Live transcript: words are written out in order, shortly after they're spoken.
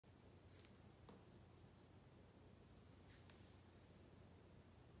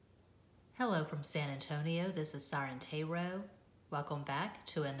Hello from San Antonio, this is Siren Tarot. Welcome back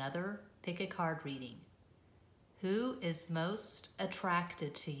to another Pick a Card reading. Who is most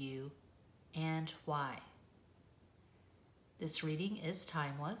attracted to you and why? This reading is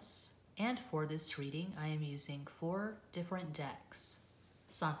timeless, and for this reading I am using 4 different decks.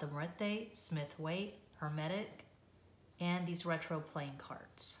 Santa Muerte, Smith-Waite, Hermetic, and these retro playing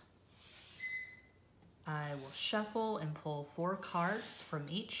cards. I will shuffle and pull 4 cards from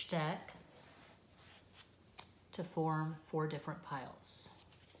each deck to form 4 different piles.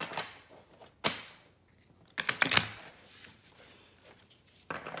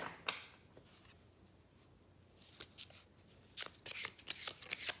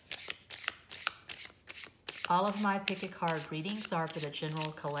 All of my pick a card readings are for the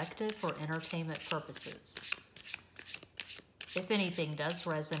general collective for entertainment purposes. If anything does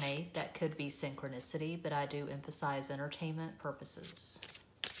resonate, that could be synchronicity, but I do emphasize entertainment purposes.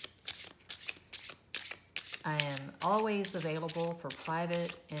 I am always available for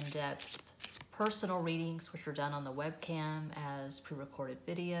private, in-depth, personal readings, which are done on the webcam as pre-recorded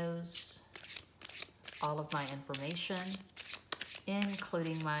videos. All of my information,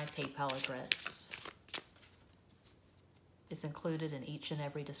 including my PayPal address, is included in each and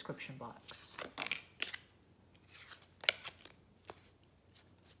every description box.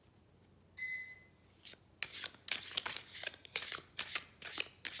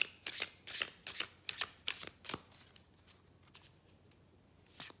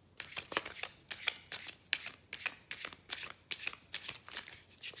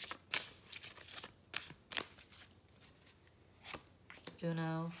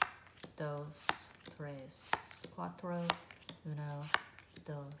 Uno, dos, tres, cuatro. Uno,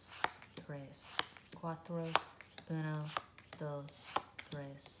 dos, tres, cuatro. Uno, dos,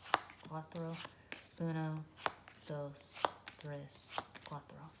 tres, cuatro. Uno, dos, tres,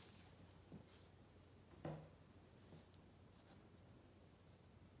 cuatro.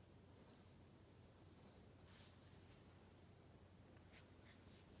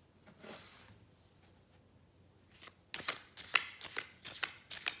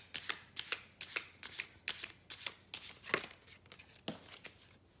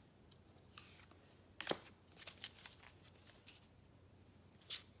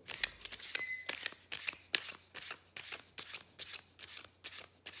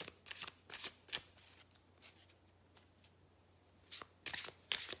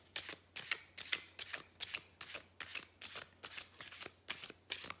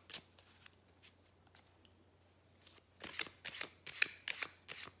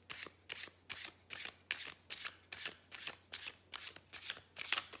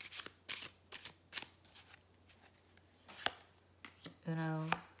 Uno,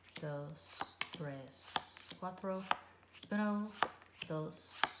 dos, tres, cuatro. Uno,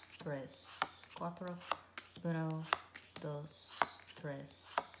 dos, tres, cuatro. Uno, dos,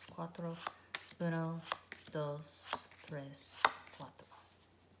 tres, cuatro. Uno, dos, tres, cuatro. Uno, dos, tres, cuatro.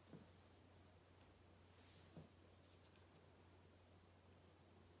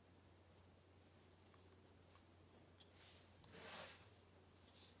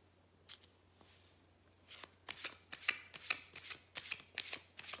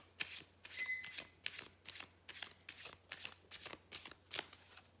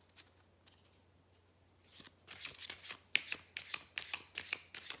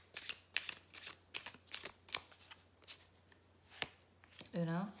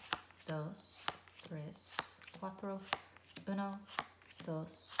 Uno,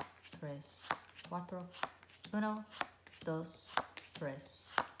 dos, tres,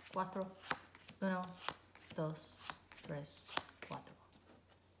 cuatro. Uno, dos, tres,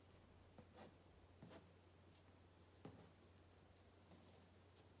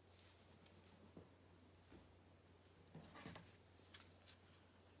 cuatro. Uno, dos,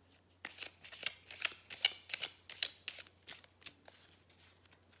 tres, cuatro.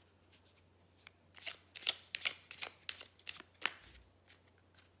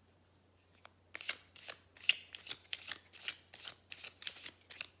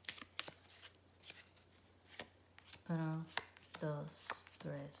 Uno, dos,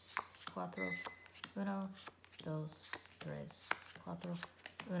 tres, cuatro. Uno, dos, tres, cuatro.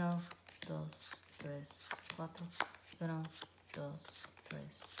 Uno, dos, tres, cuatro. Uno, dos,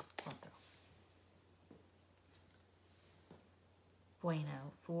 tres, cuatro.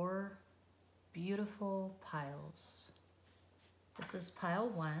 Bueno, 4 beautiful piles. This is pile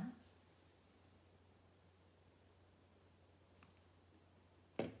 1.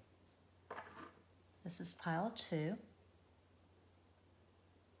 This is pile 2.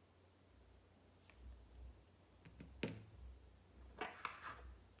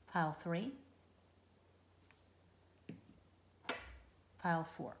 Pile 3. Pile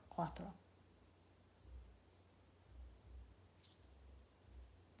 4, 4.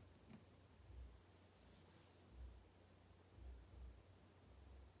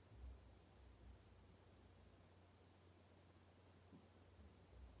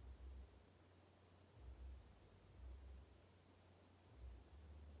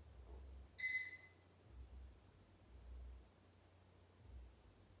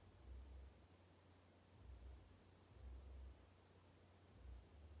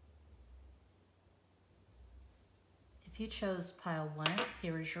 If you chose pile 1,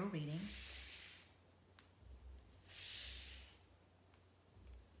 here is your reading.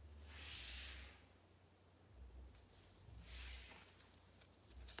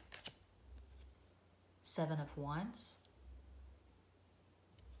 Seven of Wands.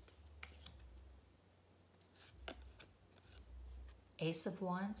 Ace of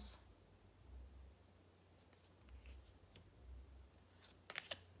Wands.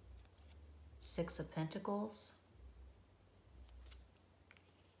 Six of Pentacles.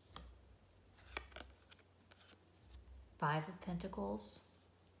 Five of Pentacles.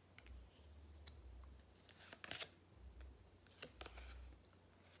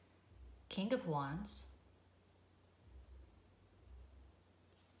 King of Wands.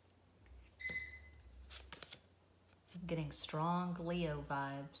 I'm getting strong Leo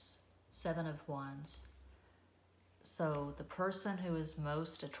vibes. Seven of Wands. So the person who is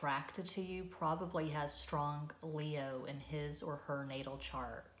most attracted to you probably has strong Leo in his or her natal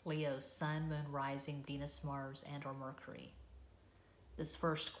chart. Leo's Sun, Moon, Rising, Venus, Mars, and or Mercury. This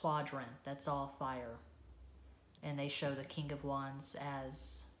first quadrant, that's all fire. And they show the King of Wands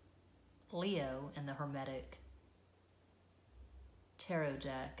as Leo in the Hermetic Tarot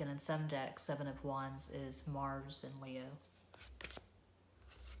deck. And in some decks, Seven of Wands is Mars and Leo.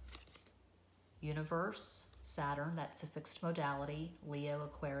 Universe, Saturn, that's a fixed modality. Leo,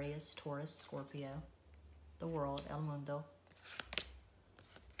 Aquarius, Taurus, Scorpio. The world, El Mundo.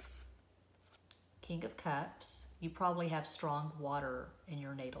 King of Cups, you probably have strong water in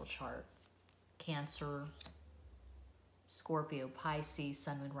your natal chart. Cancer, Scorpio, Pisces,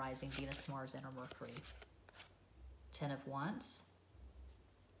 Sun, Moon, Rising, Venus, Mars, and or Mercury. Ten of Wands.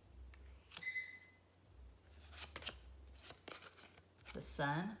 The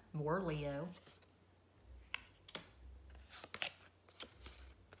Sun, more Leo.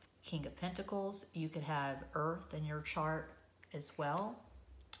 King of Pentacles, you could have Earth in your chart as well.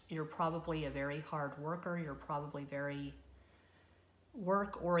 You're probably a very hard worker. You're probably very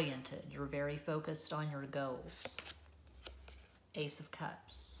work-oriented. You're very focused on your goals. Ace of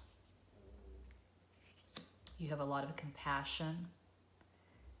Cups. You have a lot of compassion.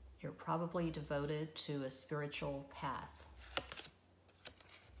 You're probably devoted to a spiritual path.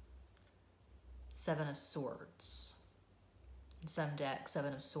 Seven of Swords. In some decks,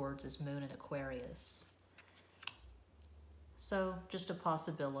 Seven of Swords is Moon in Aquarius. So just a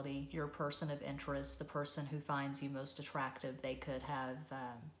possibility. You're a person of interest, the person who finds you most attractive. They could have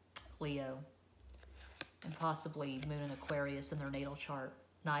Leo and possibly Moon in Aquarius in their natal chart.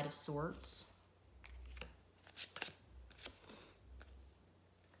 Knight of Swords.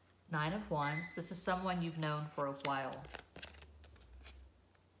 Nine of Wands. This is someone you've known for a while.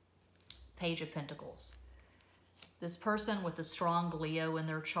 Page of Pentacles. This person with a strong Leo in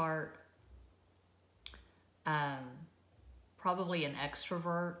their chart, probably an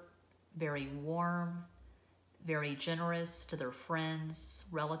extrovert, very warm, very generous to their friends,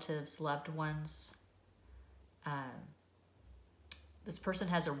 relatives, loved ones. This person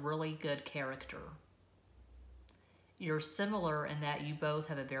has a really good character. You're similar in that you both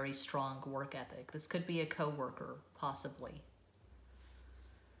have a very strong work ethic. This could be a coworker, possibly.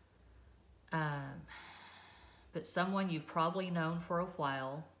 But someone you've probably known for a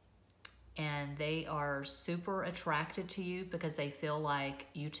while, and they are super attracted to you because they feel like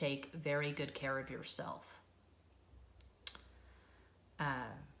you take very good care of yourself.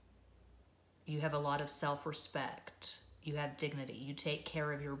 You have a lot of self-respect. You have dignity. You take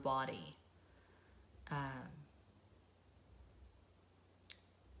care of your body.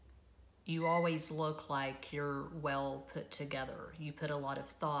 You always look like you're well put together. You put a lot of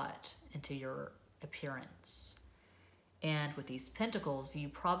thought into your appearance. And with these pentacles, you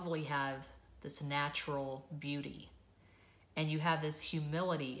probably have this natural beauty. And you have this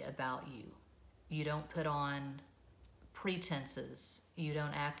humility about you. You don't put on pretenses. You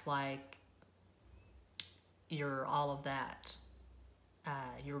don't act like you're all of that.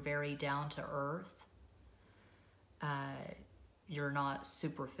 You're very down to earth. You're not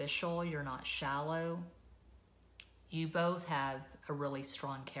superficial. You're not shallow. you both have a really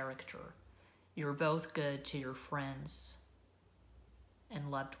strong character. You're both good to your friends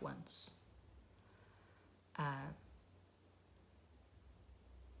and loved ones.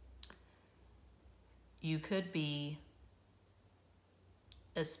 You could be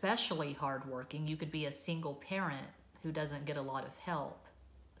especially hardworking. You could be a single parent who doesn't get a lot of help.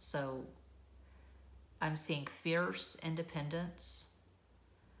 So I'm seeing fierce independence,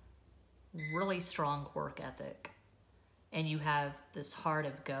 really strong work ethic, and you have this heart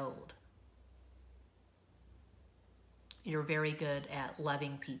of gold. You're very good at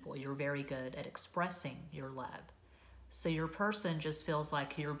loving people. You're very good at expressing your love. So your person just feels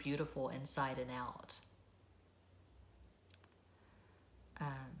like you're beautiful inside and out.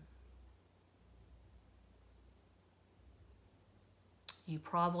 You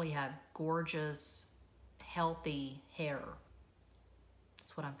probably have gorgeous, healthy hair.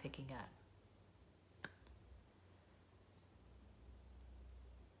 That's what I'm picking up.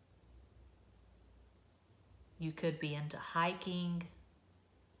 You could be into hiking,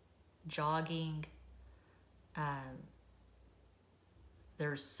 jogging.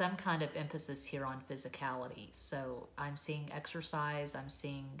 There's some kind of emphasis here on physicality. So I'm seeing exercise. I'm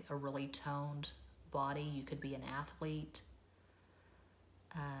seeing a really toned body. You could be an athlete.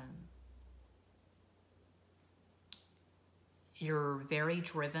 You're very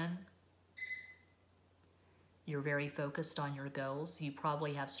driven. You're very focused on your goals. You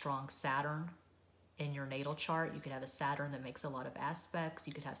probably have strong Saturn in your natal chart. You could have a Saturn that makes a lot of aspects.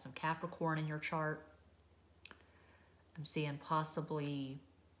 You could have some Capricorn in your chart. I'm seeing possibly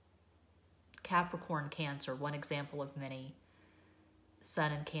Capricorn, Cancer, one example of many.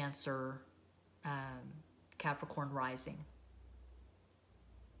 Sun in Cancer, Capricorn rising.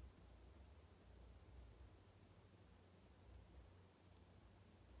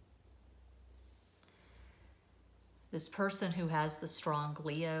 This person who has the strong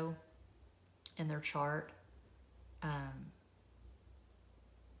Leo in their chart,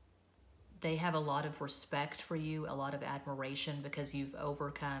 they have a lot of respect for you, a lot of admiration, because you've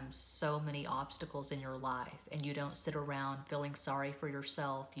overcome so many obstacles in your life, and you don't sit around feeling sorry for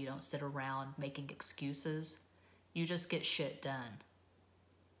yourself. You don't sit around making excuses. You just get shit done.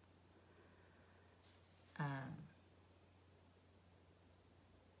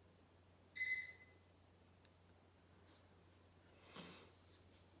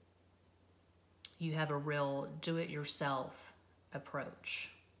 You have a real do-it-yourself approach.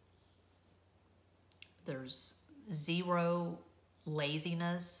 There's zero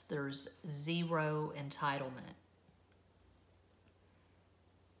laziness. There's zero entitlement.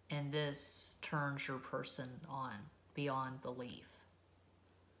 And this turns your person on beyond belief.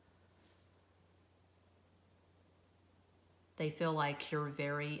 They feel like you're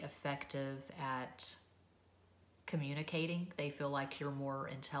very effective at communicating. They feel like you're more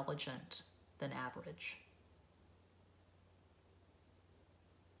intelligent than average.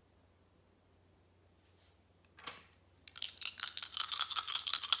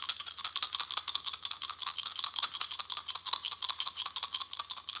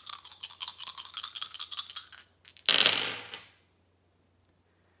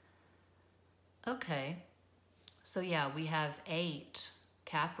 Okay, so yeah, we have 8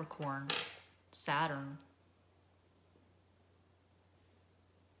 Capricorn, Saturn.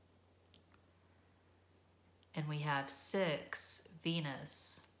 And we have 6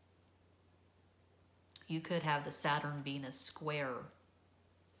 Venus. You could have the Saturn-Venus square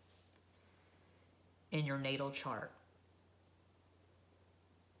in your natal chart.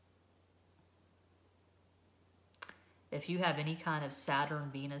 If you have any kind of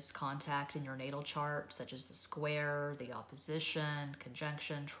Saturn-Venus contact in your natal chart, such as the square, the opposition,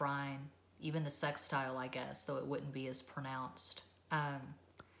 conjunction, trine, even the sextile, I guess, though it wouldn't be as pronounced,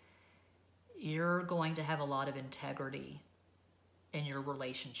 you're going to have a lot of integrity in your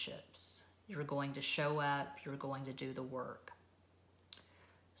relationships. You're going to show up. You're going to do the work.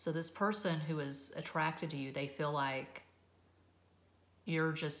 So this person who is attracted to you, they feel like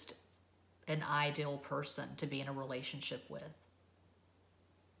you're just an ideal person to be in a relationship with.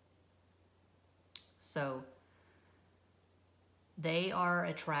 So they are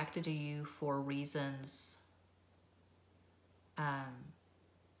attracted to you for reasons, I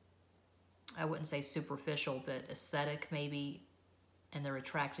wouldn't say superficial, but aesthetic maybe, and they're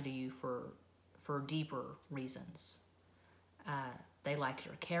attracted to you for deeper reasons. They like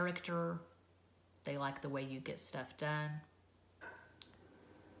your character. They like the way you get stuff done.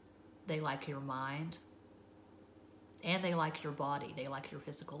 They like your mind. And they like your body. They like your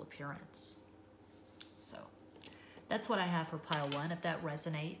physical appearance. So That's what I have for pile 1. If that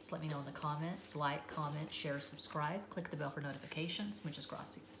resonates, let me know in the comments. Like, comment, share, subscribe. Click the bell for notifications. Muchas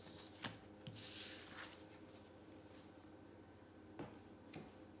gracias.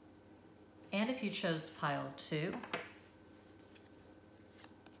 And if you chose pile 2,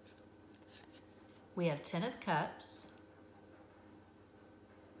 we have 10 of Cups,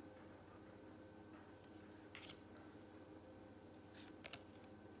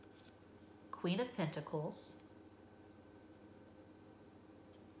 Queen of Pentacles,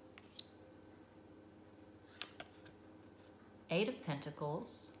 Eight of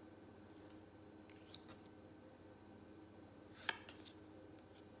Pentacles,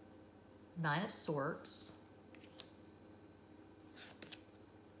 Nine of Swords,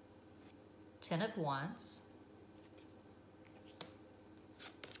 10 of Wands,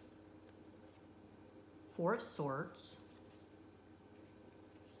 4 of Swords,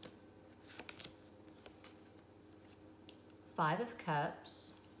 5 of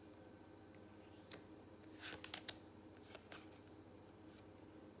Cups,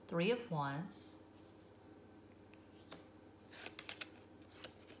 Three of Wands,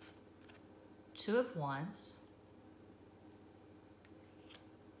 2 of Wands,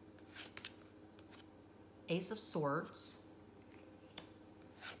 Ace of Swords,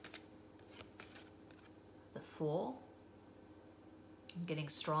 the Fool. I'm getting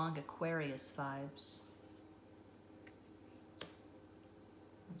strong Aquarius vibes.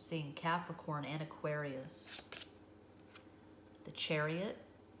 I'm seeing Capricorn and Aquarius. The Chariot.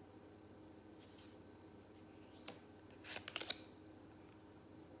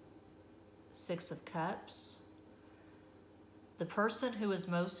 Six of Cups. The person who is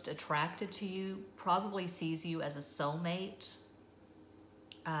most attracted to you probably sees you as a soulmate.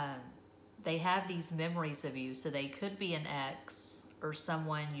 They have these memories of you, so they could be an ex or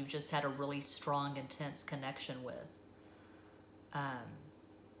someone you've just had a really strong, intense connection with.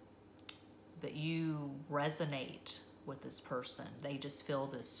 But you resonate with this person. They just feel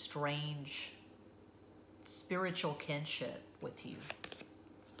this strange spiritual kinship with you.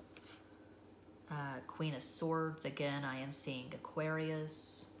 Queen of Swords, again, I am seeing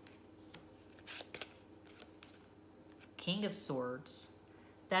Aquarius. King of Swords,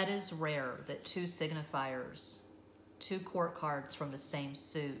 that is rare that two signifiers, two court cards from the same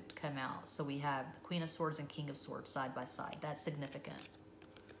suit come out. So we have the Queen of Swords and King of Swords side by side. That's significant.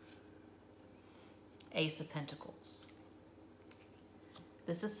 Ace of Pentacles.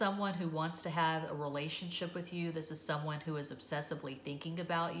 This is someone who wants to have a relationship with you. This is someone who is obsessively thinking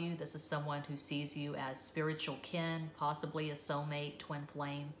about you. This is someone who sees you as spiritual kin, possibly a soulmate, twin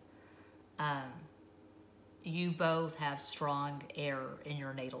flame. You both have strong air in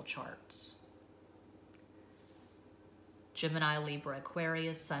your natal charts. Gemini, Libra,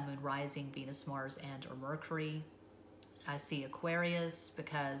 Aquarius, Sun, Moon, Rising, Venus, Mars, and or Mercury. I see Aquarius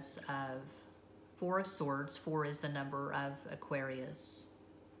because of Four of Swords. 4 is the number of Aquarius.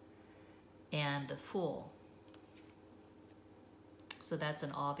 And the Fool. So that's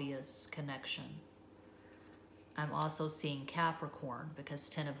an obvious connection. I'm also seeing Capricorn because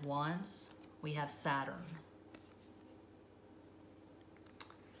 10 of Wands, we have Saturn.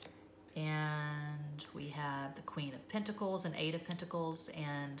 And we have the Queen of Pentacles and 8 of Pentacles.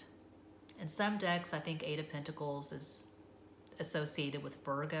 And in some decks, I think 8 of Pentacles is associated with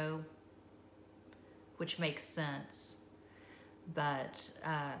Virgo, which makes sense. But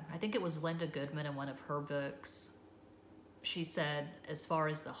I think it was Linda Goodman in one of her books. She said, as far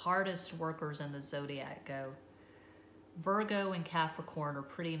as the hardest workers in the zodiac go, Virgo and Capricorn are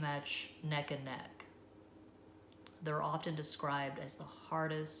pretty much neck and neck. They're often described as the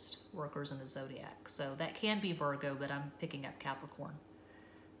hardest workers in the zodiac. So that can be Virgo, but I'm picking up Capricorn.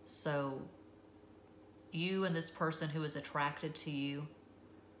 So you and this person who is attracted to you,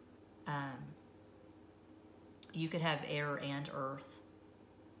 you could have air and earth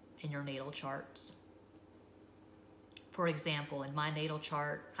in your natal charts. For example, in my natal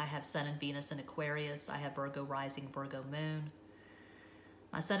chart, I have Sun and Venus in Aquarius. I have Virgo rising, Virgo moon.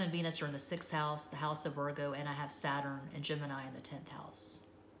 My Sun and Venus are in the 6th house, the house of Virgo, and I have Saturn and Gemini in the 10th house.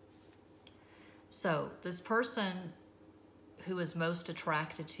 So this person who is most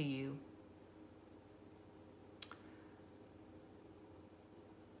attracted to you,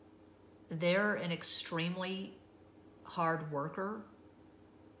 they're an extremely hard worker.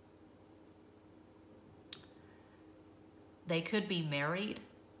 They could be married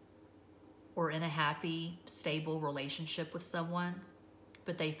or in a happy, stable relationship with someone,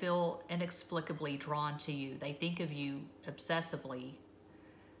 but they feel inexplicably drawn to you. They think of you obsessively,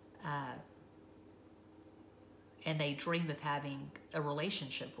 and they dream of having a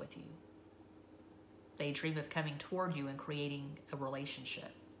relationship with you. They dream of coming toward you and creating a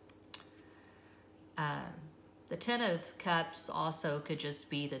relationship. The Ten of Cups also could just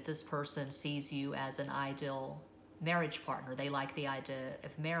be that this person sees you as an ideal marriage partner. They like the idea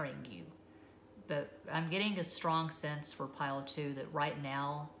of marrying you. But I'm getting a strong sense for pile 2 that right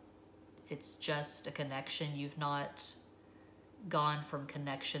now it's just a connection. You've not gone from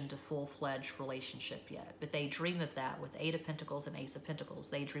connection to full-fledged relationship yet. But they dream of that with 8 of Pentacles and Ace of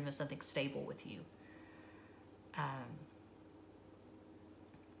Pentacles. They dream of something stable with you.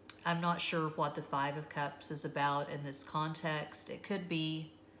 I'm not sure what the 5 of Cups is about in this context. It could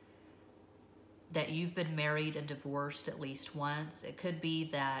be that you've been married and divorced at least once. It could be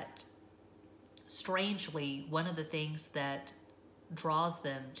that, strangely, one of the things that draws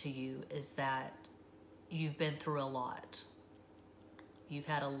them to you is that you've been through a lot. You've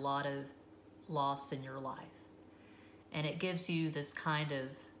had a lot of loss in your life. And it gives you this kind of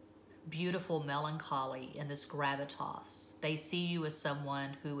beautiful melancholy and this gravitas. They see you as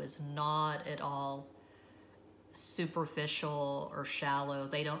someone who is not at all superficial or shallow.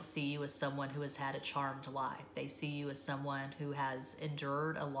 They don't see you as someone who has had a charmed life. They see you as someone who has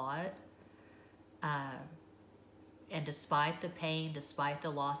endured a lot. And despite the pain, despite the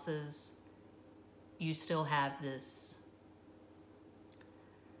losses, you still have this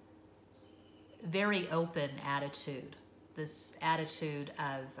very open attitude. This attitude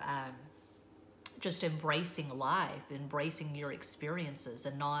of just embracing life, embracing your experiences,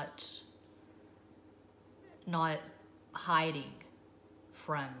 and not hiding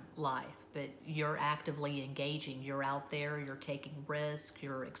from life, but you're actively engaging. You're out there, you're taking risks,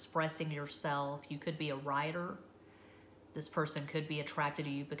 you're expressing yourself. You could be a writer. This person could be attracted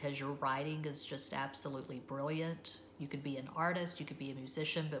to you because your writing is just absolutely brilliant. You could be an artist, you could be a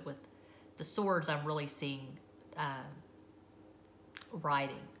musician, but with the swords, I'm really seeing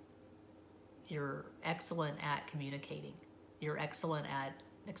writing. You're excellent at communicating. You're excellent at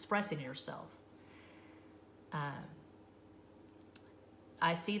expressing yourself.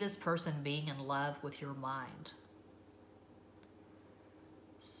 I see this person being in love with your mind.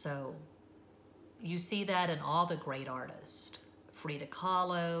 So you see that in all the great artists. Frida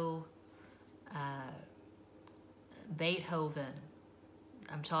Kahlo, Beethoven.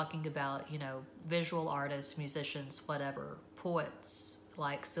 I'm talking about, you know, visual artists, musicians, whatever, poets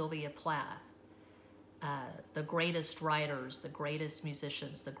like Sylvia Plath, the greatest writers, the greatest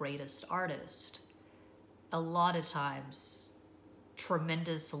musicians, the greatest artists. A lot of times,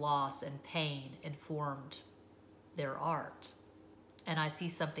 tremendous loss and pain informed their art. And I see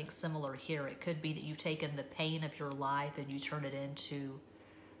something similar here. It could be that you've taken the pain of your life and you turn it into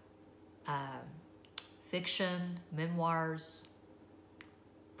fiction, memoirs,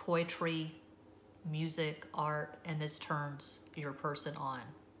 poetry, music, art, and this turns your person on.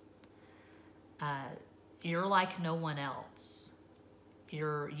 You're like no one else.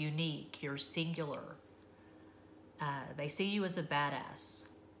 You're unique. You're singular. They see you as a badass.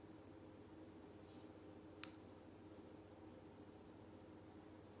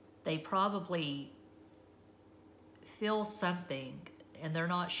 They probably feel something and they're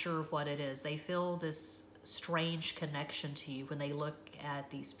not sure what it is. They feel this strange connection to you when they look at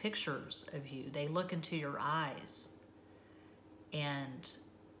these pictures of you. They look into your eyes and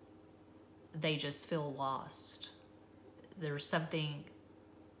they just feel lost. There's something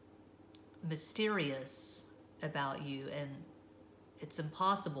mysterious about you and it's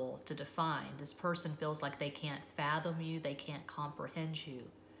impossible to define. This person feels like they can't fathom you, they can't comprehend you.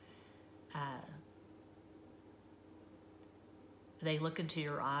 They look into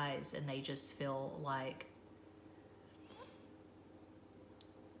your eyes and they just feel like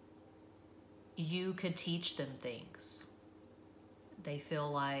you could teach them things. They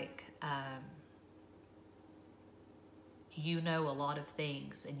feel like you know a lot of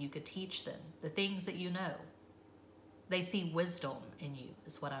things and you could teach them the things that you know. They see wisdom in you,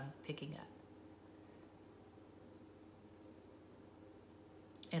 is what I'm picking up.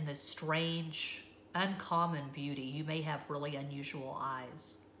 And this strange, uncommon beauty. You may have really unusual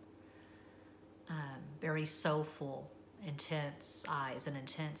eyes. Very soulful, intense eyes, an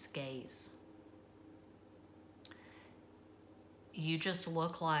intense gaze. You just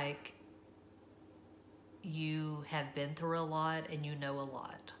look like you have been through a lot and you know a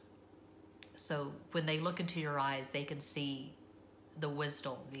lot. So when they look into your eyes, they can see the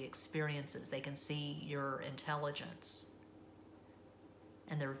wisdom, the experiences. They can see your intelligence.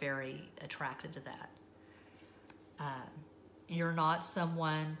 And they're very attracted to that. You're not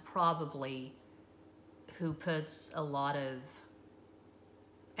someone probably who puts a lot of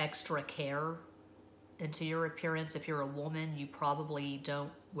extra care into your appearance. If you're a woman, you probably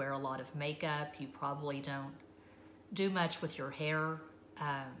don't wear a lot of makeup. You probably don't do much with your hair.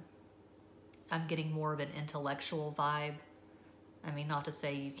 I'm getting more of an intellectual vibe. I mean, not to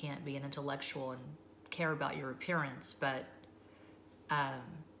say you can't be an intellectual and care about your appearance, but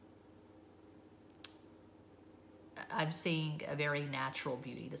I'm seeing a very natural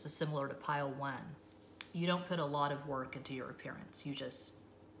beauty. This is similar to pile 1. You don't put a lot of work into your appearance. You just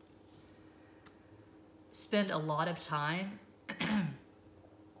spend a lot of time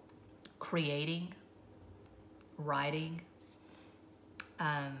creating, writing,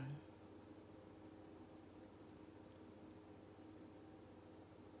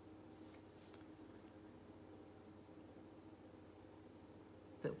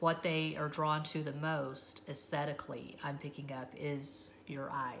 but what they are drawn to the most aesthetically, I'm picking up, is your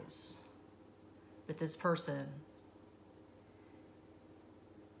eyes. But this person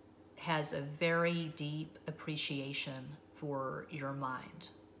has a very deep appreciation for your mind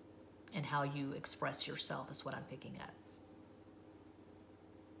and how you express yourself is what I'm picking up.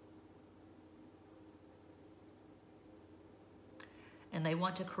 And they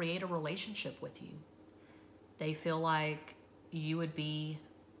want to create a relationship with you. They feel like you would be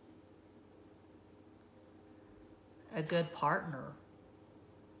a good partner.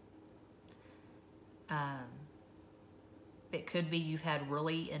 It could be you've had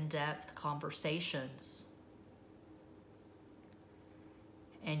really in-depth conversations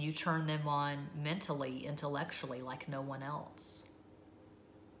and you turn them on mentally, intellectually, like no one else.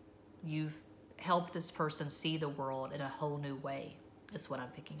 You've helped this person see the world in a whole new way, is what I'm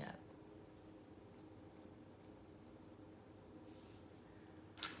picking up.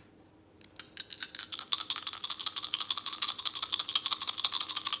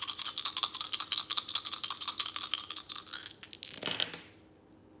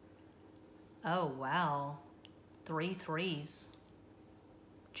 Oh, wow. 3 threes.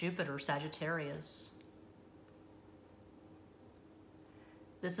 Jupiter, Sagittarius.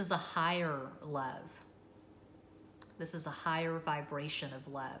 This is a higher love. This is a higher vibration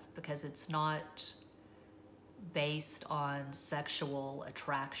of love because it's not based on sexual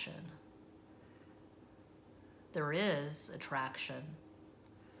attraction. There is attraction,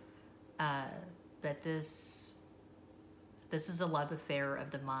 but this is a love affair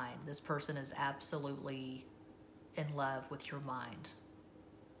of the mind. This person is absolutely in love with your mind.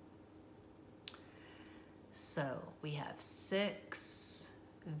 So we have 6,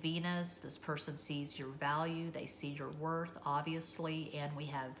 Venus. This person sees your value. They see your worth, obviously. And we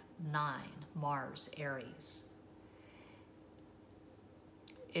have 9, Mars, Aries.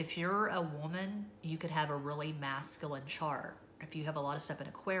 If you're a woman, you could have a really masculine chart. If you have a lot of stuff in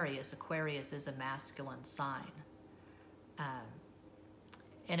Aquarius, Aquarius is a masculine sign.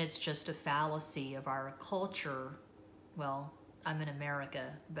 And it's just a fallacy of our culture. Well, I'm in America,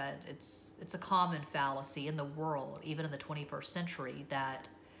 but it's a common fallacy in the world, even in the 21st century, that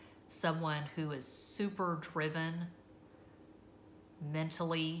someone who is super driven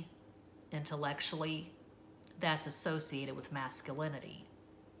mentally, intellectually, that's associated with masculinity.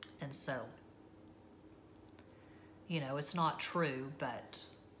 And so, you know, it's not true, but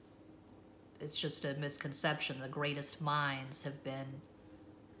it's just a misconception. The greatest minds have been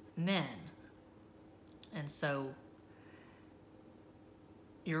men. And so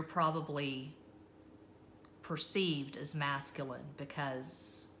you're probably perceived as masculine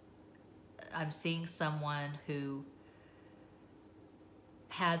because I'm seeing someone who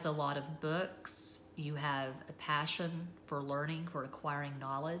has a lot of books. You have a passion for learning, for acquiring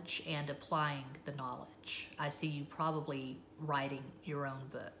knowledge and applying the knowledge. I see you probably writing your own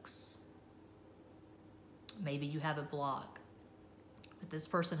books. Maybe you have a blog. But this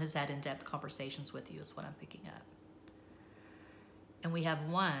person has had in-depth conversations with you is what I'm picking up. And we have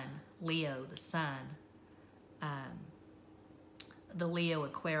 1, Leo, the sun. The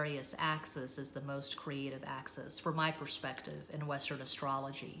Leo-Aquarius axis is the most creative axis, from my perspective, in Western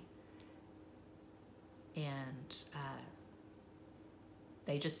astrology. And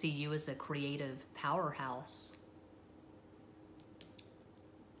they just see you as a creative powerhouse.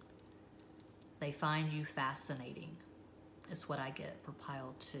 They find you fascinating, is what I get for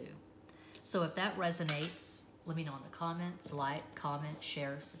pile 2. So if that resonates, let me know in the comments. Like, comment,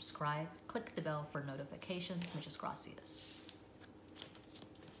 share, subscribe. Click the bell for notifications. Muchas gracias.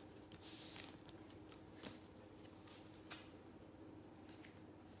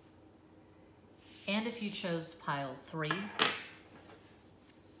 And if you chose pile 3,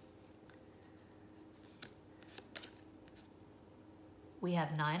 we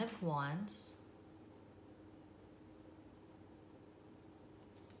have 9 of Wands,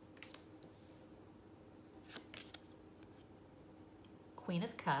 Queen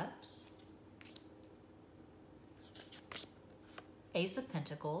of Cups, Ace of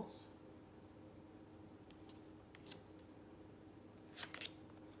Pentacles,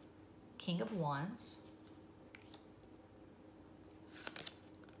 King of Wands,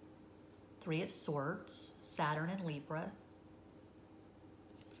 Three of Swords, Saturn and Libra,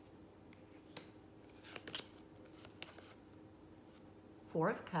 Four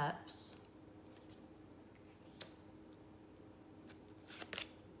of Cups,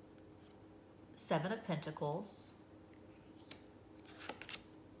 Seven of Pentacles,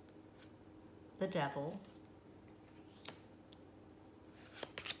 the Devil,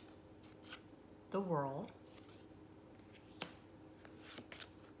 the World,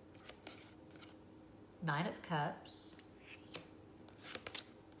 Nine of Cups,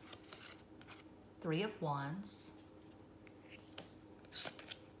 Three of Wands,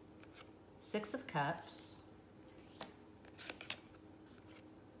 Six of Cups,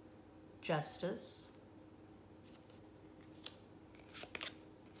 Justice,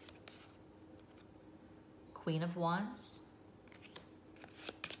 Queen of Wands,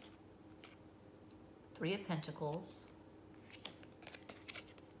 Three of Pentacles,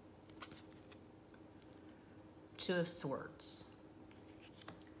 Two of Swords.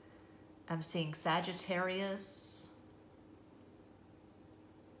 I'm seeing Sagittarius.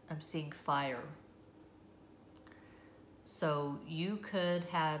 I'm seeing fire. So you could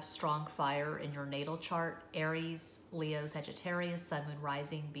have strong fire in your natal chart: Aries, Leo, Sagittarius, Sun, Moon,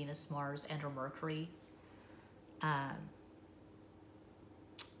 Rising, Venus, Mars, and or Mercury.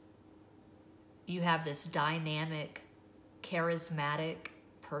 You have this dynamic, charismatic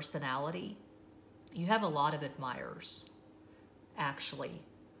personality. You have a lot of admirers, actually.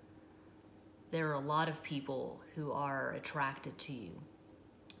 There are a lot of people who are attracted to you.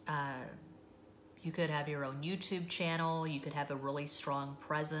 You could have your own YouTube channel. You could have a really strong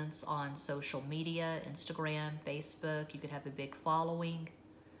presence on social media, Instagram, Facebook. You could have a big following.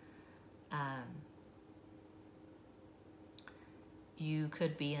 You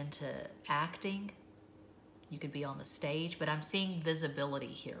could be into acting. You could be on the stage, but I'm seeing visibility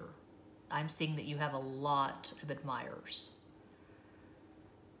here. I'm seeing that you have a lot of admirers.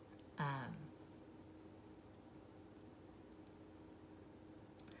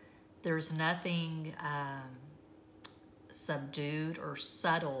 There's nothing subdued or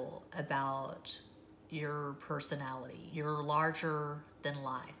subtle about your personality. You're larger than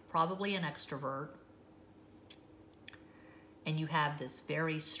life, probably an extrovert. And you have this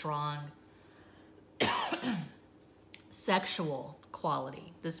very strong sexual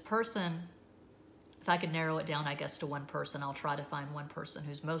quality. This person, if I could narrow it down, I guess, to one person, I'll try to find one person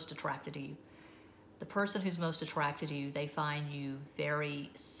who's most attracted to you. The person who's most attracted to you, they find you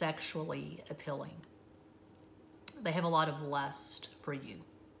very sexually appealing. They have a lot of lust for you,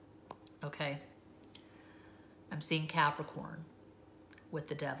 okay? I'm seeing Capricorn with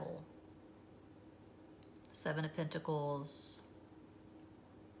the Devil. Seven of Pentacles.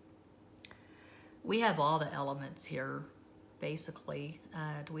 We have all the elements here, basically.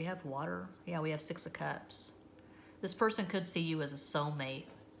 Do we have water? Yeah, we have Six of Cups. This person could see you as a soulmate.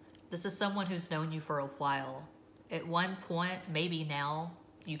 This is someone who's known you for a while. At one point, maybe now,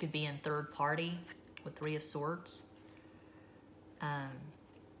 you could be in third party with Three of Swords.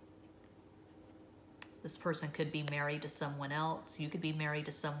 This person could be married to someone else. You could be married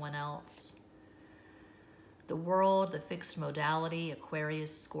to someone else. The World, the fixed modality,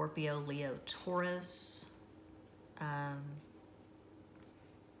 Aquarius, Scorpio, Leo, Taurus.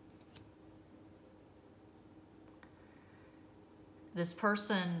 This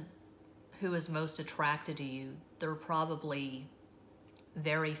person who is most attracted to you, they're probably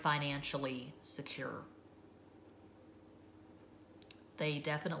very financially secure. They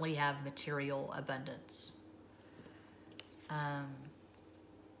definitely have material abundance.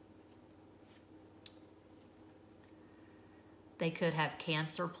 They could have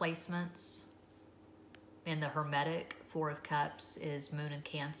Cancer placements. In the Hermetic, Four of Cups is Moon and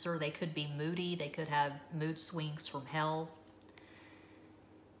Cancer. They could be moody. They could have mood swings from hell.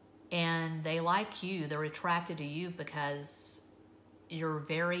 And they like you. They're attracted to you because you're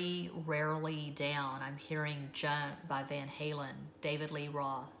very rarely down. I'm hearing Jump by Van Halen, David Lee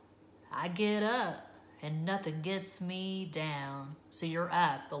Roth. I get up and nothing gets me down. So you're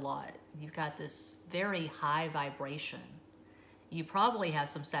up a lot. You've got this very high vibration. You probably have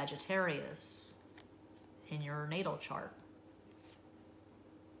some Sagittarius in your natal chart.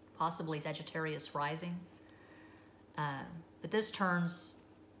 Possibly Sagittarius rising. But this turns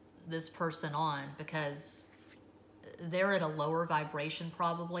this person on because they're at a lower vibration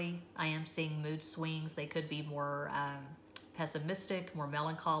probably. I am seeing mood swings. They could be more pessimistic, more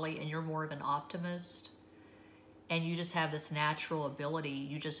melancholy, and you're more of an optimist. And you just have this natural ability.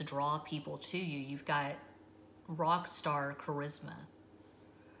 You just draw people to you. You've got rock star charisma.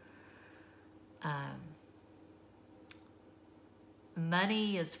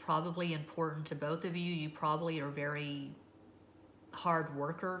 Money is probably important to both of you. You probably are very hard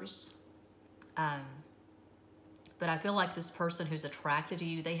workers. But I feel like this person who's attracted to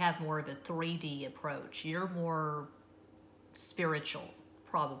you, they have more of a 3D approach. You're more spiritual,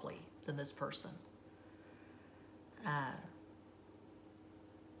 probably, than this person.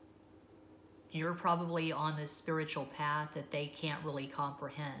 You're probably on this spiritual path that they can't really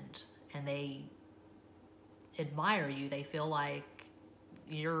comprehend. And they admire you. They feel like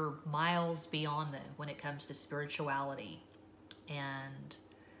you're miles beyond them when it comes to spirituality. And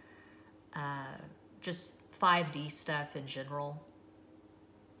just 5D stuff in general.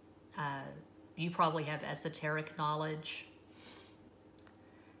 You probably have esoteric knowledge.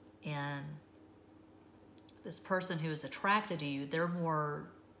 And this person who is attracted to you, they're more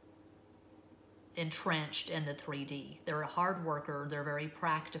entrenched in the 3D. They're a hard worker. They're very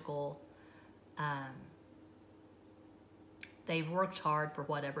practical. They've worked hard for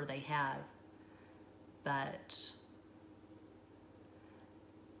whatever they have. But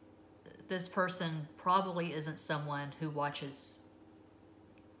this person probably isn't someone who watches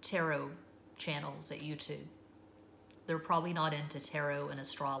tarot channels at YouTube. They're probably not into tarot and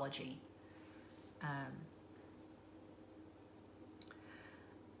astrology.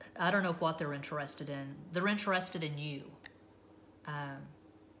 I don't know what they're interested in. They're interested in you.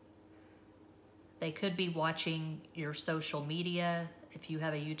 They could be watching your social media. If you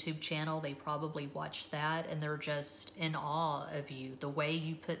have a YouTube channel, they probably watch that, and they're just in awe of you. The way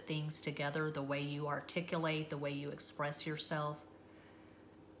you put things together, the way you articulate, the way you express yourself.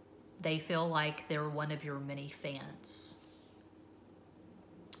 They feel like they're one of your many fans.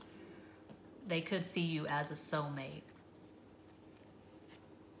 They could see you as a soulmate.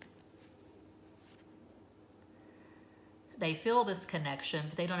 They feel this connection,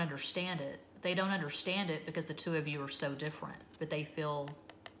 but they don't understand it. They don't understand it because the two of you are so different, but they feel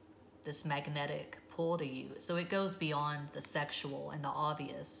this magnetic pull to you. So it goes beyond the sexual and the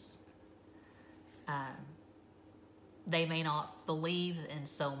obvious. They may not believe in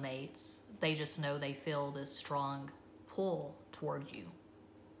soulmates. They just know they feel this strong pull toward you.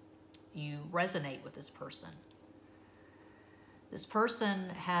 You resonate with this person. This person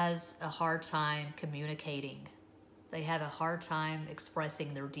has a hard time communicating. They have a hard time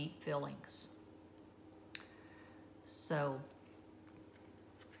expressing their deep feelings. So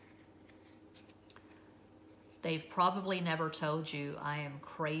they've probably never told you, I am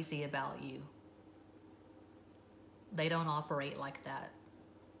crazy about you. They don't operate like that.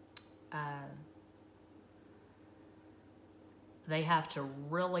 They have to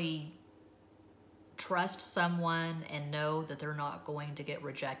really trust someone and know that they're not going to get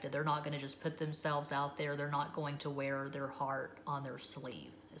rejected. They're not going to just put themselves out there. They're not going to wear their heart on their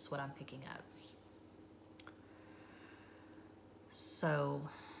sleeve, is what I'm picking up. So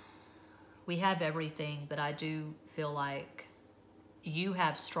we have everything, but I do feel like you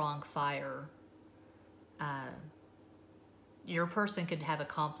have strong fire. Your person could have a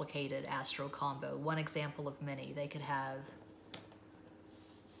complicated astro combo. One example of many. They could have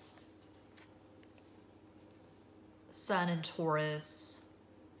Sun in Taurus,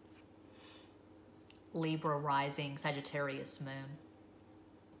 Libra rising, Sagittarius moon.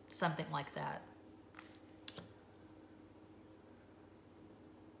 Something like that.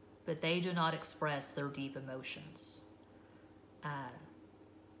 But they do not express their deep emotions.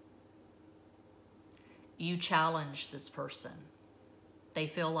 You challenge this person. They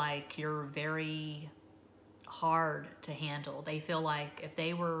feel like you're very hard to handle. They feel like if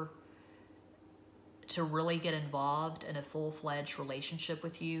they were to really get involved in a full-fledged relationship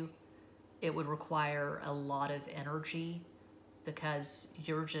with you, it would require a lot of energy because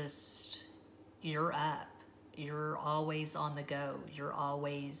you're up. You're always on the go. You're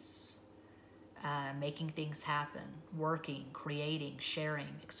always making things happen, working, creating,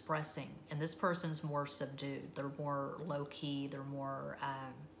 sharing, expressing. And this person's more subdued. They're more low-key. They're more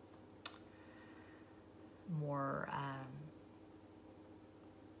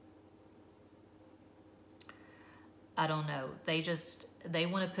I don't know. They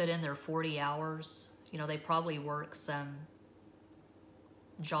want to put in their 40 hours. You know, they probably work some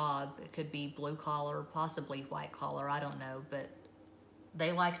job. It could be blue collar, possibly white collar. I don't know. But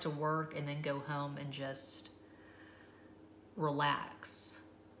they like to work and then go home and just relax.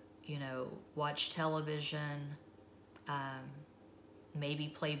 You know, watch television, maybe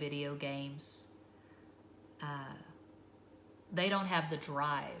play video games. they don't have the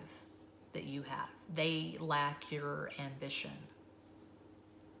drive that you have. They lack your ambition.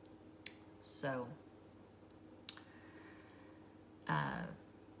 So,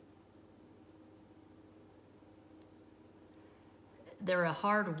 they're a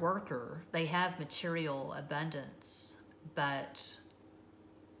hard worker. They have material abundance, but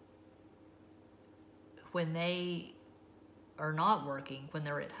when they are not working, when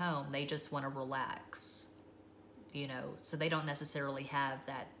they're at home, they just want to relax, you know, so they don't necessarily have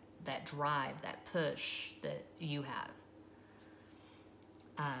that drive, that push that you have.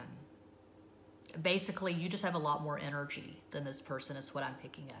 Basically, you just have a lot more energy than this person is what I'm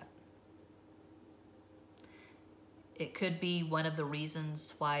picking up. It could be one of the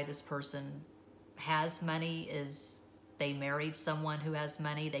reasons why this person has money is they married someone who has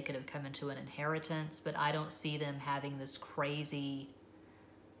money. They could have come into an inheritance, but I don't see them having this crazy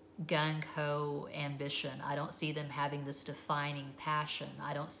gung-ho ambition. I don't see them having this defining passion.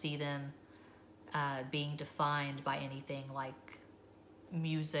 I don't see them being defined by anything like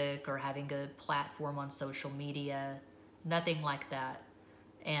music or having a platform on social media. Nothing like that.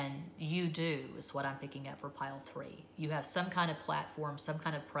 And you do, is what I'm picking up for pile 3. You have some kind of platform, some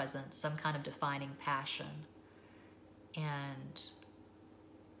kind of presence, some kind of defining passion. And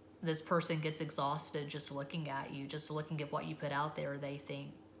this person gets exhausted just looking at you, just looking at what you put out there. They think,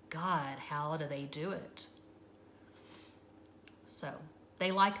 God, how do they do it? So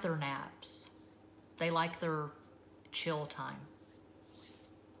they like their naps. They like their chill time.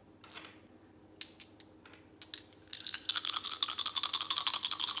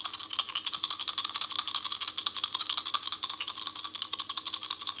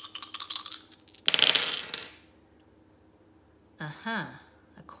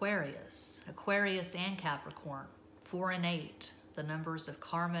 Aquarius and Capricorn, 4 and 8, the numbers of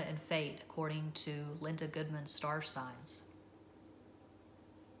karma and fate, according to Linda Goodman's star signs.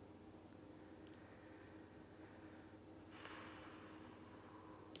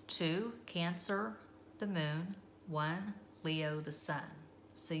 Two, Cancer, the moon. 1, Leo, the sun.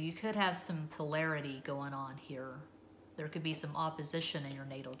 So you could have some polarity going on here. There could be some opposition in your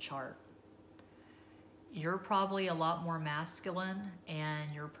natal chart. You're probably a lot more masculine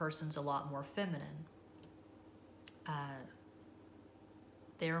and your person's a lot more feminine.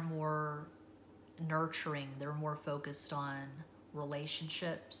 They're more nurturing. They're more focused on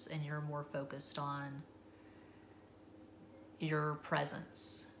relationships, and you're more focused on your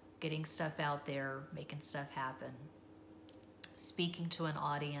presence, getting stuff out there, making stuff happen, speaking to an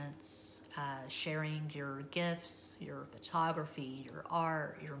audience, sharing your gifts, your photography, your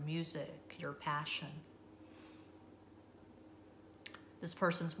art, your music, your passion. This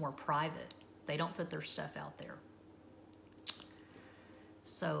person's more private. They don't put their stuff out there.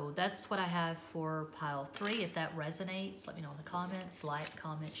 So that's what I have for pile 3. If that resonates, let me know in the comments. Like,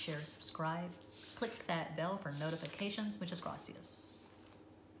 comment, share, subscribe. Click that bell for notifications. Muchas gracias.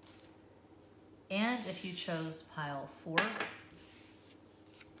 And if you chose pile 4,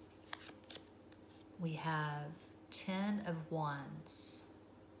 we have 10 of Wands.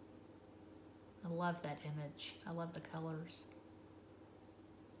 I love that image. I love the colors.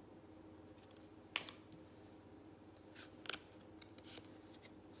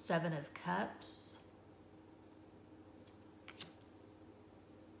 Seven of Cups.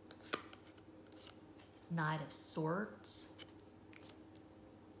 Knight of Swords.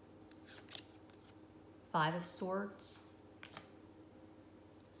 5 of Swords.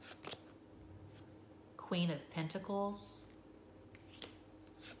 Queen of Pentacles.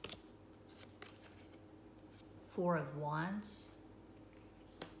 4 of Wands.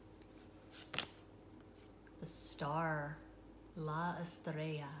 The Star. La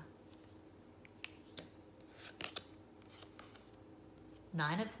Estrella.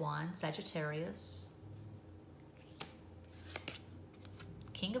 9 of Wands, Sagittarius.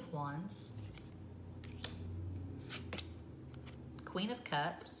 King of Wands. Queen of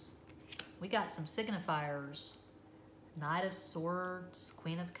Cups. We got some signifiers. Knight of Swords,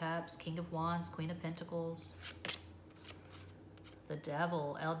 Queen of Cups, King of Wands, Queen of Pentacles. The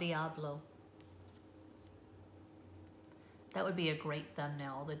Devil, El Diablo. That would be a great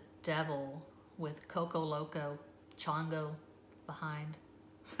thumbnail. The Devil with Coco Loco, Chongo behind.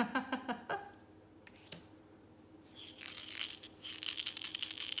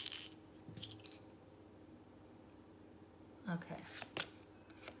 Okay.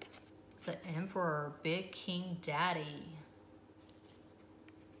 The Emperor, Big King Daddy.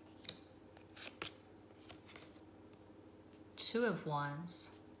 Two of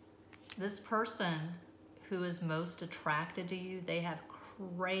Wands. This person who is most attracted to you, they have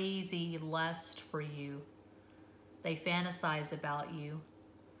crazy lust for you. They fantasize about you.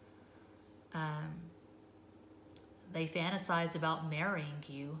 They fantasize about marrying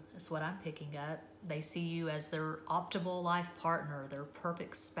you, is what I'm picking up. They see you as their optimal life partner, their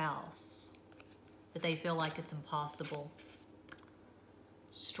perfect spouse. But they feel like it's impossible.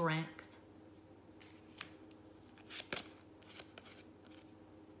 Strength.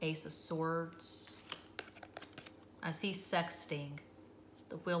 Ace of Swords. I see sexting.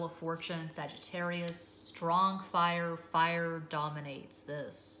 The Wheel of Fortune, Sagittarius. Strong fire. Fire dominates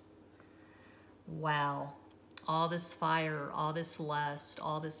this. Wow. All this fire, all this lust,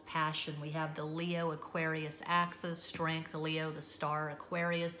 all this passion. We have the Leo Aquarius axis, strength, Leo, the star,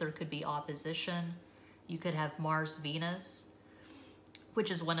 Aquarius. There could be opposition. You could have Mars, Venus,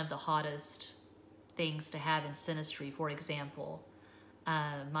 which is one of the hottest things to have in synastry. For example,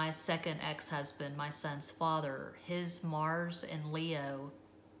 my second ex-husband, my son's father, his Mars in Leo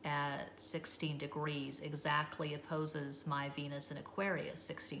at 16 degrees exactly opposes my Venus in Aquarius,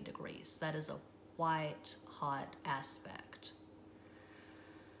 16 degrees. That is a white hot aspect.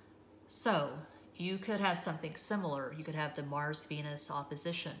 So you could have something similar. You could have the Mars-Venus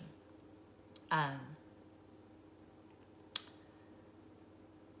opposition.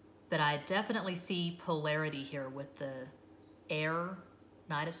 But I definitely see polarity here with the air,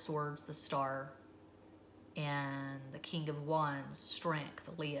 Knight of Swords, the star, and the King of Wands,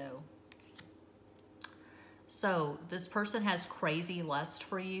 strength, Leo. So this person has crazy lust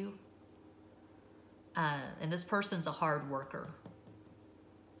for you. And this person's a hard worker.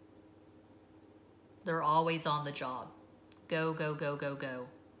 They're always on the job. Go, go, go, go, go.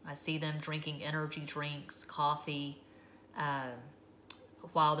 I see them drinking energy drinks, coffee,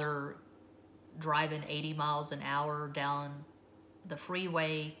 while they're driving 80 miles an hour down the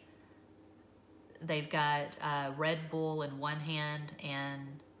freeway. They've got Red Bull in one hand and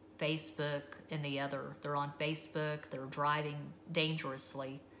Facebook in the other. They're on Facebook. They're driving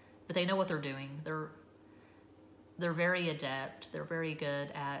dangerously, but they know what they're doing. They're very adept. They're very good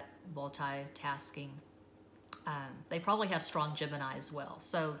at multitasking. They probably have strong Gemini as well.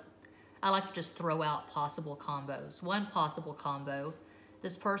 So I like to just throw out possible combos. One possible combo,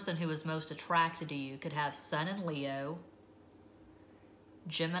 this person who is most attracted to you could have Sun in Leo,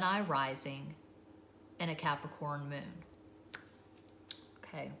 Gemini rising, and a Capricorn moon.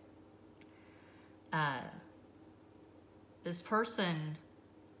 Okay. This person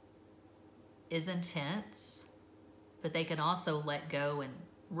is intense, but they can also let go and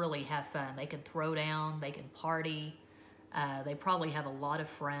really have fun. They can throw down, they can party. They probably have a lot of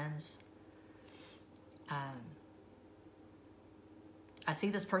friends. I see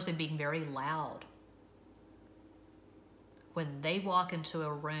this person being very loud. When they walk into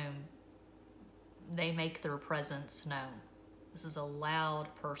a room, they make their presence known. This is a loud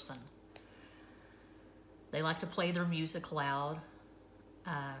person. They like to play their music loud.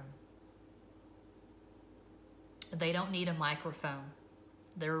 They don't need a microphone.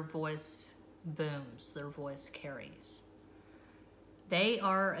 Their voice booms, their voice carries. They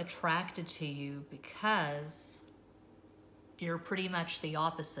are attracted to you because you're pretty much the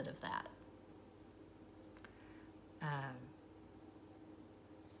opposite of that.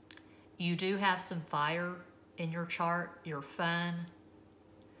 You do have some fire in your chart. You're fun.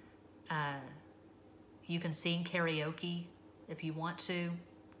 You can sing karaoke if you want to,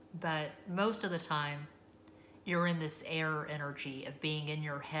 but most of the time, you're in this air energy of being in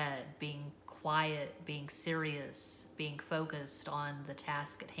your head, being quiet, being serious, being focused on the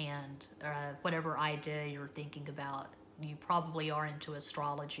task at hand, whatever idea you're thinking about. You probably are into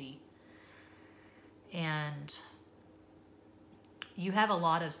astrology. And you have a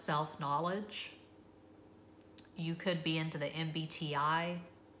lot of self-knowledge. You could be into the MBTI,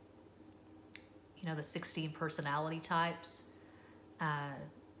 you know, the 16 personality types.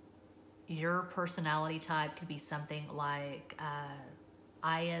 Your personality type could be something like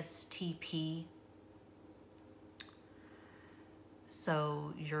ISTP.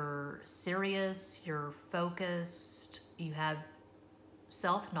 So you're serious, you're focused, you have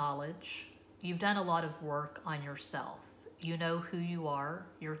self-knowledge. You've done a lot of work on yourself. You know who you are.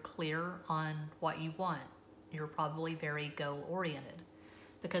 You're clear on what you want. You're probably very goal-oriented.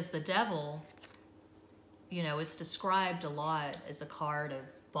 Because the devil, you know, it's described a lot as a card of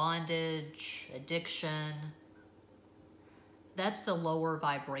bondage, addiction. That's the lower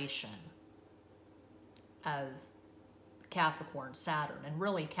vibration of Capricorn, Saturn. And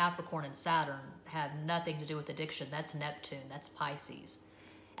really, Capricorn and Saturn have nothing to do with addiction. That's Neptune, that's Pisces.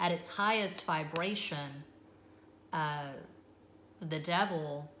 At its highest vibration, the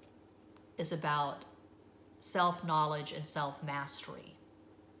devil is about self-knowledge and self-mastery.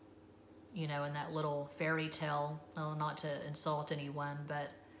 you know, in that little fairy tale. Oh, not to insult anyone,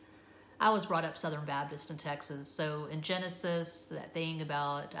 but I was brought up Southern Baptist in Texas. So in Genesis, that thing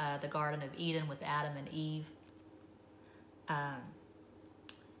about the Garden of Eden with Adam and Eve,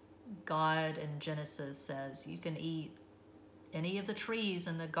 God in Genesis says you can eat any of the trees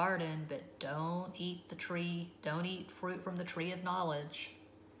in the garden, but don't eat fruit from the tree of knowledge,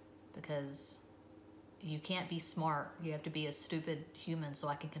 because you can't be smart. You have to be a stupid human so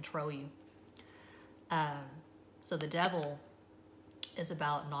I can control you. So the devil is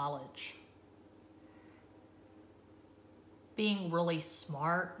about knowledge. Being really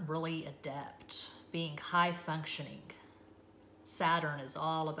smart, really adept, being high functioning. Saturn is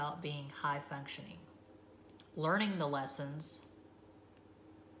all about being high functioning. Learning the lessons,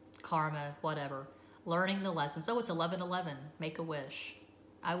 karma, whatever. Learning the lessons. Oh, it's 11/11. Make a wish.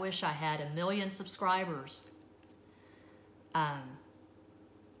 I wish I had 1 million subscribers.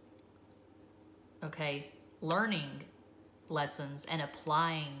 Okay, learning lessons and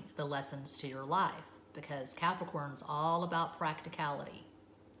applying the lessons to your life, because Capricorn's all about practicality.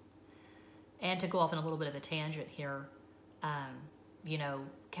 And to go off on a little bit of a tangent here, you know,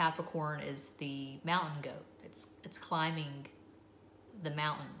 Capricorn is the mountain goat. It's climbing the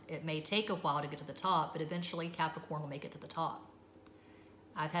mountain. It may take a while to get to the top, but eventually Capricorn will make it to the top.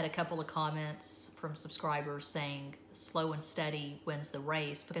 I've had a couple of comments from subscribers saying slow and steady wins the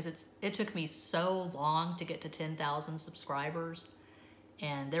race, because it took me so long to get to 10,000 subscribers.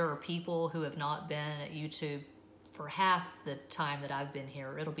 And there are people who have not been at YouTube for half the time that I've been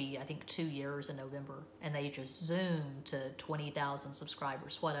here. It'll be, I think, 2 years in November, and they just zoomed to 20,000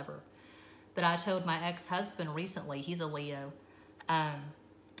 subscribers, whatever. But I told my ex-husband recently, he's a Leo,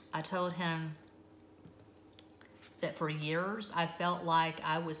 I told him that for years I felt like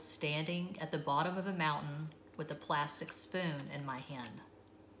I was standing at the bottom of a mountain with a plastic spoon in my hand.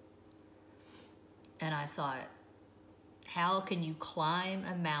 And I thought, how can you climb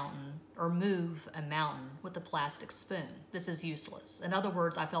a mountain or move a mountain with a plastic spoon? This is useless. In other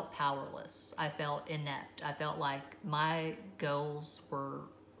words, I felt powerless. I felt inept. I felt like my goals were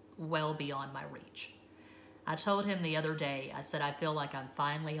well beyond my reach. I told him the other day, I said, I feel like I'm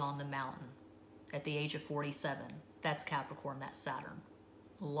finally on the mountain at the age of 47. That's Capricorn, that's Saturn.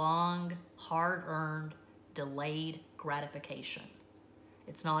 Long, hard-earned, delayed gratification.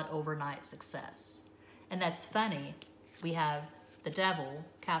 It's not overnight success. And that's funny. We have the devil,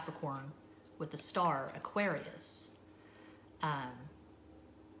 Capricorn, with the star, Aquarius.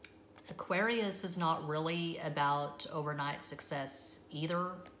 Aquarius is not really about overnight success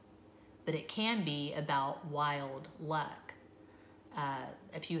either, but it can be about wild luck.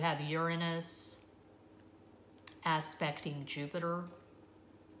 If you have Uranus aspecting Jupiter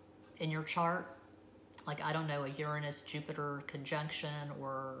in your chart, like, I don't know, a Uranus-Jupiter conjunction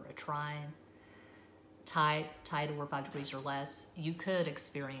or a trine, tied over 5 degrees or less, you could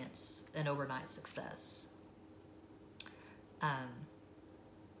experience an overnight success.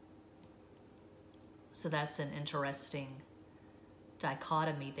 So that's an interesting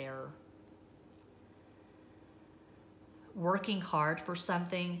dichotomy there. Working hard for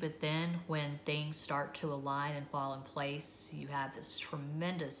something, but then when things start to align and fall in place, you have this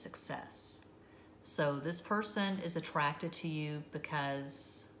tremendous success. So this person is attracted to you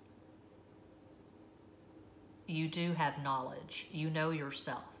because you do have knowledge. You know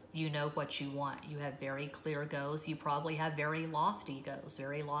yourself. You know what you want. You have very clear goals. You probably have very lofty goals,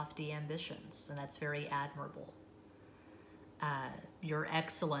 very lofty ambitions, and that's very admirable. You're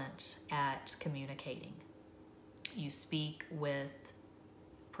excellent at communicating. You speak with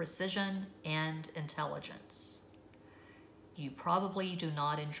precision and intelligence. You probably do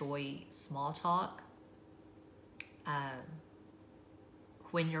not enjoy small talk.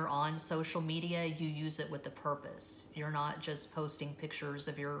 When you're on social media, you use it with a purpose. You're not just posting pictures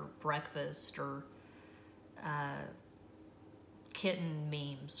of your breakfast or kitten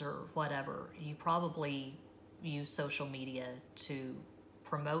memes or whatever. You probably use social media to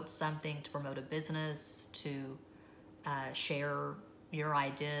promote something, to promote a business, to share your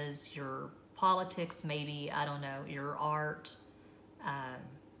ideas, your politics maybe, I don't know, your art,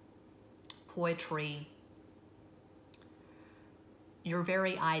 poetry. You're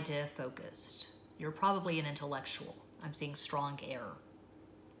very idea focused. You're probably an intellectual. I'm seeing strong air.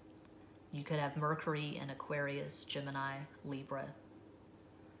 You could have Mercury in Aquarius, Gemini, Libra.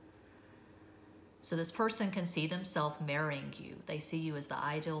 So this person can see themselves marrying you. They see you as the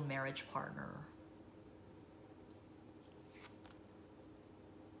ideal marriage partner.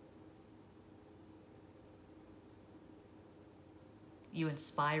 You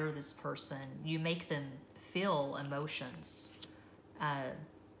inspire this person. You make them feel emotions.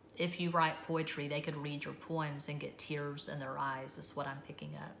 If you write poetry, they could read your poems and get tears in their eyes, is what I'm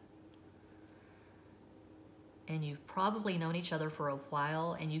picking up. And you've probably known each other for a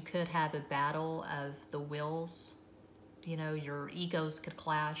while, and you could have a battle of the wills. You know, your egos could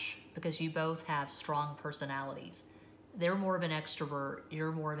clash because you both have strong personalities. They're more of an extrovert,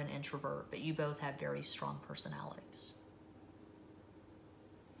 you're more of an introvert, but you both have very strong personalities.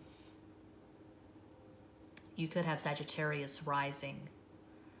 You could have Sagittarius rising.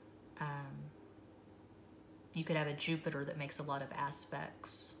 You could have a Jupiter that makes a lot of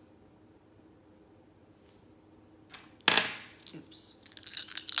aspects. Oops.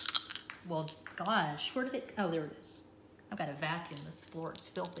 Well, gosh, where did it? Oh, there it is. I've got to vacuum this floor. It's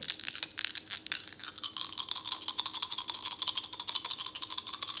filthy.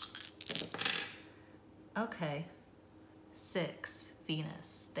 Okay. 6,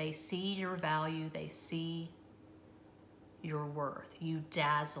 Venus. They see your value. They see your worth. You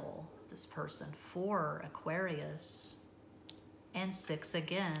dazzle this person. 4, Aquarius. And 6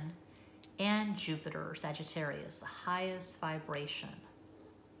 again. And Jupiter, Sagittarius, the highest vibration.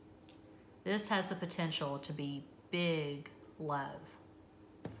 This has the potential to be big love.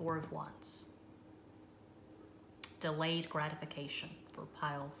 4 of Wands. Delayed gratification for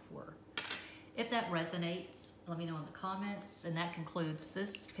pile 4. If that resonates, let me know in the comments. And that concludes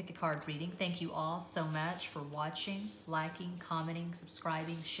this pick a card reading. Thank you all so much for watching, liking, commenting,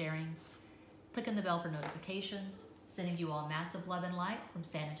 subscribing, sharing, clicking the bell for notifications. Sending you all massive love and light from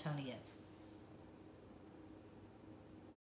San Antonio.